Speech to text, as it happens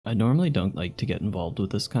I normally don't like to get involved with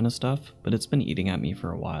this kind of stuff, but it's been eating at me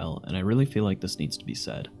for a while, and I really feel like this needs to be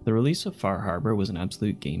said. The release of Far Harbor was an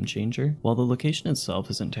absolute game changer. While the location itself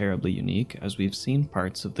isn't terribly unique, as we've seen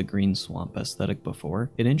parts of the green swamp aesthetic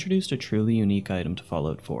before, it introduced a truly unique item to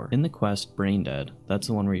Fallout 4. In the quest Brain Dead, that's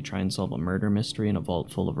the one where you try and solve a murder mystery in a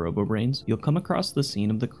vault full of robo-brains, you'll come across the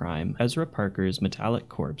scene of the crime, Ezra Parker's metallic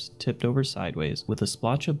corpse tipped over sideways with a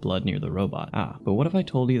splotch of blood near the robot. Ah, but what if I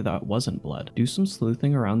told you that wasn't blood? Do some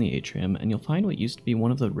sleuthing around the atrium and you'll find what used to be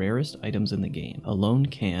one of the rarest items in the game, a lone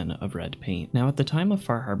can of red paint. Now at the time of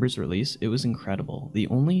Far Harbor's release, it was incredible, the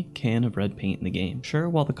only can of red paint in the game. Sure,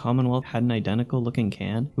 while the Commonwealth had an identical looking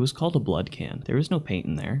can, it was called a blood can. There was no paint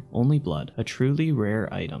in there, only blood. A truly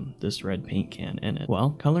rare item, this red paint can in it. Well,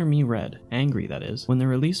 color me red, angry that is. When the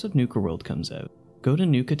release of Nuka World comes out, go to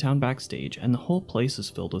Nuka Town backstage and the whole place is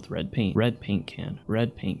filled with red paint. Red paint can,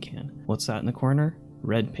 red paint can. What's that in the corner?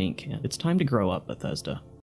 Red paint can. It's time to grow up, Bethesda.